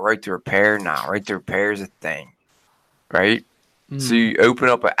all about right to repair now. Right to repair is a thing, right? So you open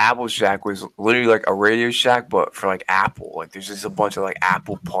up an Apple Shack, which is literally like a Radio Shack, but for like Apple. Like there's just a bunch of like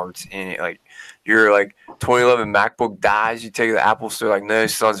Apple parts in it. Like your like 2011 MacBook dies, you take it to the Apple store, like no,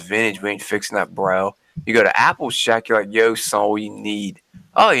 son's vintage. We ain't fixing that, bro. You go to Apple Shack, you're like, yo, son, what you need?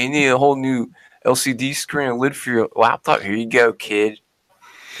 Oh, you need a whole new LCD screen and lid for your laptop. Here you go, kid.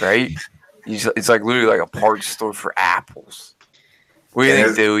 Right? It's like literally like a parts store for Apples. What do you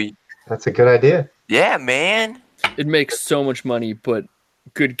think, Dewey? That's a good idea. Yeah, man. it makes so much money, but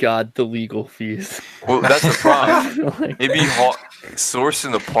good god, the legal fees. Well, that's the problem. Like, It'd be hard.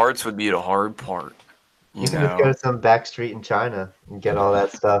 Sourcing the parts would be the hard part. You You can just go know. to some back street in China and get all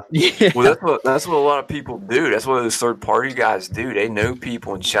that stuff. yeah. Well, that's what a lot of people do. That's what those third party guys do. They know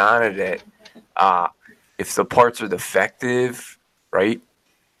people in China that if the parts are defective, right,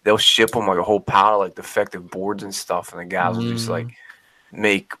 they'll ship them like a whole pile of like defective boards and stuff, and the guys will just like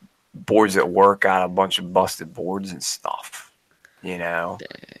make boards that work out of a bunch of busted boards and stuff, you know,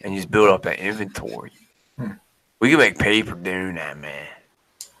 and just build up that inventory. We can make paper doing that, man.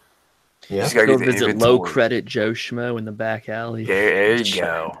 Yeah. Just gotta Go get the visit inventory. low credit Joe Schmo in the back alley. There you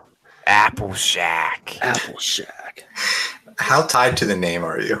go. Apple Shack. Apple Shack. How tied to the name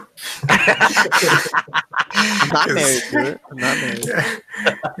are you? I'm not married to it. I'm not married.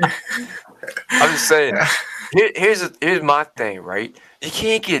 I'm just saying. Here's my thing, right? You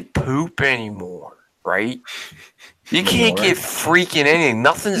can't get poop anymore, right? You can't get freaking anything.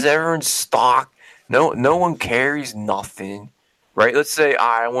 Nothing's ever in stock. No one carries nothing, right? Let's say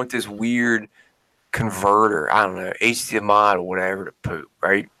I want this weird converter. I don't know, HDMI or whatever to poop,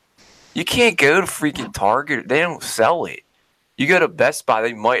 right? You can't go to freaking Target. They don't sell it. You go to Best Buy,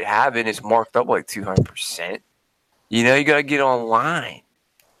 they might have it, and it's marked up like 200%. You know, you got to get online.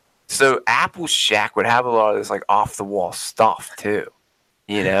 So Apple Shack would have a lot of this like off-the-wall stuff too,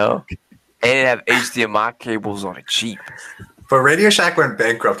 you know? And it have HDMI cables on it cheap. But Radio Shack went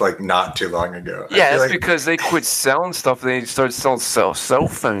bankrupt like not too long ago. I Yeah, feel that's like- because they quit selling stuff. They started selling cell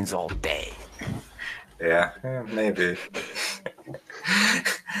phones all day. Yeah, maybe.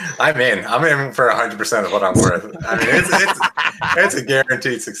 I'm in. I'm in for 100% of what I'm worth. I mean, it's a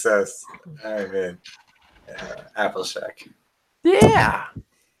guaranteed success. I'm in. Apple Shack. Yeah.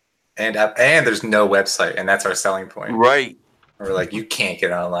 And there's no website, and that's our selling point. Right. We're like, you can't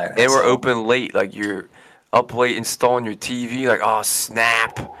get online. And we're open late. Like you're up late installing your TV. Like, oh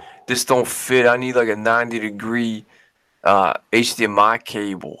snap, this don't fit. I need like a 90-degree HDMI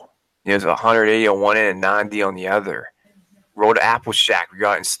cable. There's 180 on one end and 90 on the other. Roll to Apple Shack. We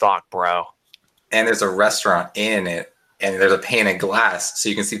got it in stock, bro. And there's a restaurant in it, and there's a pane of glass, so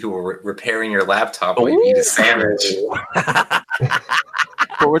you can see people repairing your laptop while you eat a sandwich.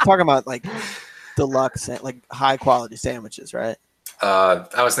 But we're talking about like deluxe, like high quality sandwiches, right? I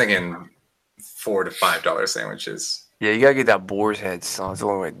was thinking $4 to $5 sandwiches. Yeah, you gotta get that boar's head, son. It's the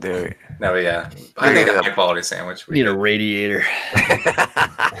only way to do it. No, yeah. I think a high quality sandwich. We need a radiator.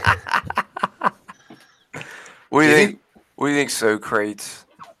 What do you think? What do you think, Socrates?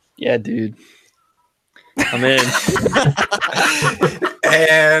 Yeah, dude. I'm in.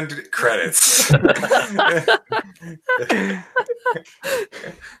 And credits.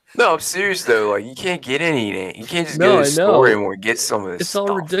 No, I'm serious though. Like you can't get anything. You can't just No, go to the I know. store anymore and get some of this It's stuff.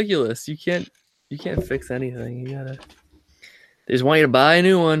 all ridiculous. You can't fix anything. You gotta. They just want you to buy a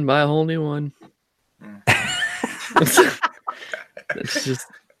new one, buy a whole new one. It's just.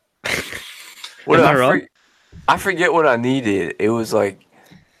 What Am I I wrong? I forget what I needed. It was like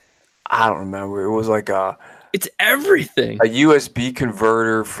I don't remember. It was like It's everything. a USB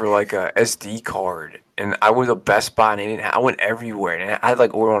converter for like a SD card, and I went to Best Buy and they didn't I went everywhere, and I had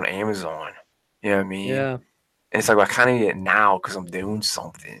like order on Amazon. You know what I mean? Yeah, And it's like I kind of need it now because I'm doing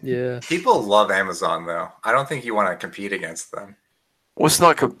something. yeah. People love Amazon, though. I don't think you want to compete against them. Well, it's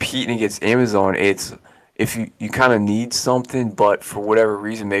not competing against Amazon. It's if you kind of need something, but for whatever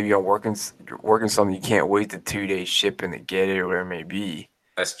reason, maybe you're working something, you can't wait the 2 days shipping to get it or whatever it may be.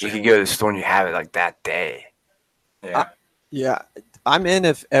 That's true. You can go to the store and you have it like that day. Yeah. Yeah, I'm in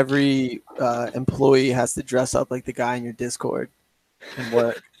if every employee has to dress up like the guy in your Discord and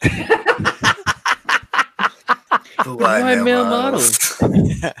work. Why male models?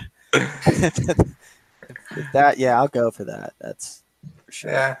 That, yeah, I'll go for that. That's for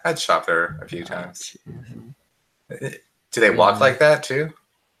sure. Yeah, I'd shop there a few times. Do they walk like that too?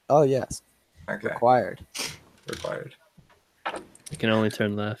 Oh yes, Okay, required. required. You can only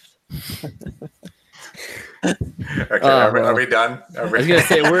turn left. Okay, Oh, are we done? I was gonna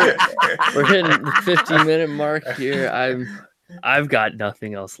say we're hitting the 15-minute mark here. I've got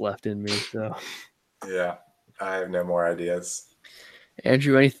nothing else left in me. So, Yeah, I have no more ideas.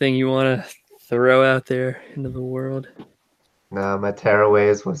 Andrew, anything you want to throw out there into the world? No, my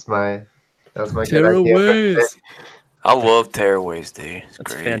Tearaways was my good idea. Tearaways. I love Tearaways, dude. It's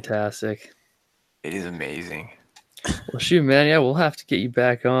That's great. fantastic. It is amazing. Well, shoot, man. Yeah, we'll have to get you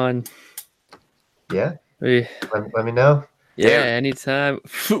back on. Yeah, We, let me know. yeah, Yeah. anytime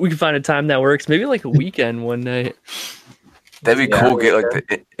we can find a time that works. Maybe like a weekend one night. That'd be Yeah, cool. Get like yeah.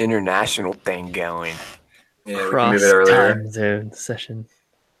 the international thing going. Yeah, we can Cross move it earlier. time zone session.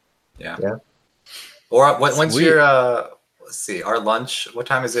 Or when's Sweet. your let's see, our lunch? What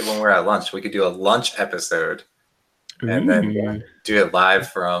time is it when we're at lunch? We could do a lunch episode and then Ooh. do it live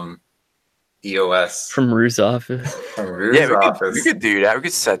from EOS From Rue's office. from Rue's Yeah, office. we could do that. We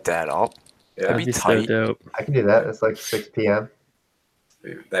could set that up. Yeah, That'd be be so tight. dope. I can do that. It's like 6 p.m.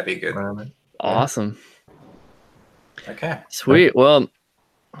 that'd be good. where I'm at. Awesome. Okay. Sweet. Well,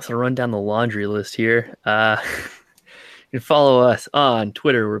 let's run down the laundry list here. You can follow us on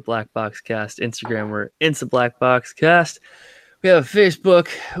Twitter. We're Black Box Cast. Instagram, we're Insta Black Box Cast. We have Facebook.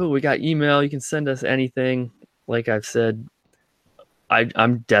 Oh, we got email. You can send us anything. Like I've said,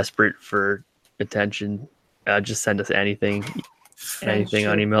 I'm desperate for attention. Just send us anything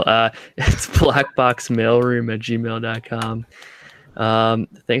on email. It's blackboxmailroom@gmail.com.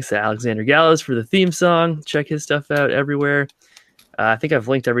 Thanks to Alexander Gallows for the theme song. Check his stuff out everywhere. I think I've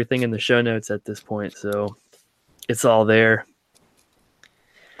linked everything in the show notes at this point, so it's all there.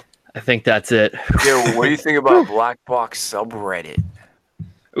 I think that's it. Yeah, what do you think about Black Box subreddit?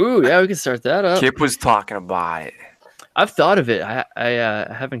 Ooh, yeah, we can start that up. Kip was talking about it. I've thought of it. I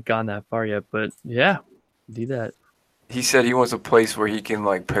haven't gone that far yet, but yeah, do that. He said he wants a place where he can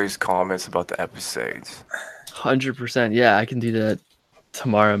like post comments about the episodes. 100%. Yeah, I can do that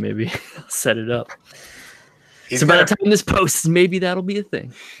tomorrow. Maybe I'll set it up. He's So by the got time this posts, maybe that'll be a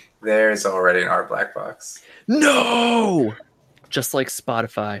thing. there's already an art black box. No, just like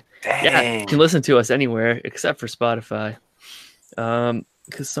Spotify. Dang. Yeah, you can listen to us anywhere except for Spotify,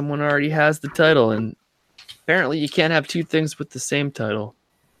 because someone already has the title, and apparently you can't have two things with the same title,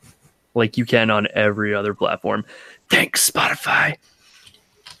 like you can on every other platform. Thanks, Spotify.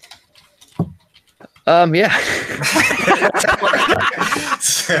 Yeah.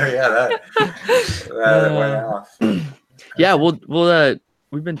 So yeah, that went off. Yeah,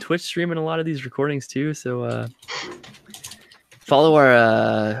 we've been Twitch streaming a lot of these recordings too, so follow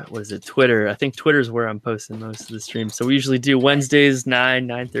our what is it, Twitter. I think Twitter's where I'm posting most of the streams. So we usually do Wednesdays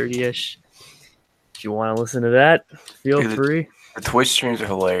 9:30ish. If you want to listen to that, feel free. The Twitch streams are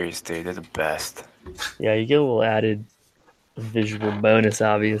hilarious, dude. They're the best. Yeah, you get a little added visual bonus,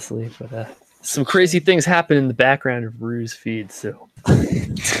 obviously, but some crazy things happen in the background of Rue's feed. So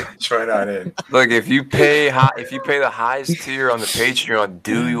try not in. Look, if you pay the highest tier on the Patreon,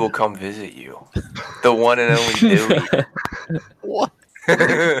 Dewey will come visit you. The one and only Dewey. What?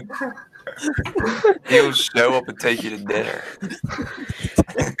 He'll show up and take you to dinner.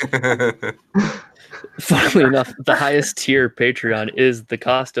 Funnily enough, the highest tier Patreon is the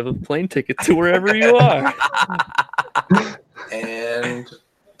cost of a plane ticket to wherever you are. And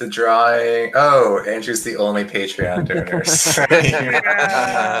the drawing. Oh, Andrew's the only Patreon donor. So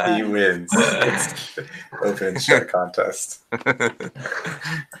he wins. It's open and shut contest.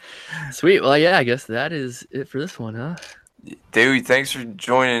 Sweet. Well, yeah, I guess that is it for this one, huh? Dude, thanks for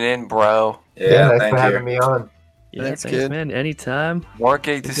joining in, bro. Yeah, thanks thank for you. having me on. Yeah, Thanks, thanks, kid. man. Anytime. Mark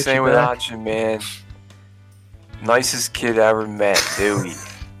ain't the We'll get same you without you, man. Nicest kid I ever met, Dewey.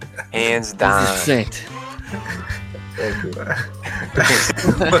 Hands He's a down. saint. Thank you.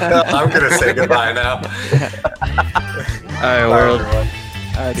 I'm gonna say goodbye now. All right, Bye, world. everyone.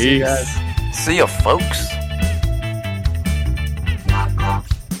 All right, see you Peace. guys. See ya, folks.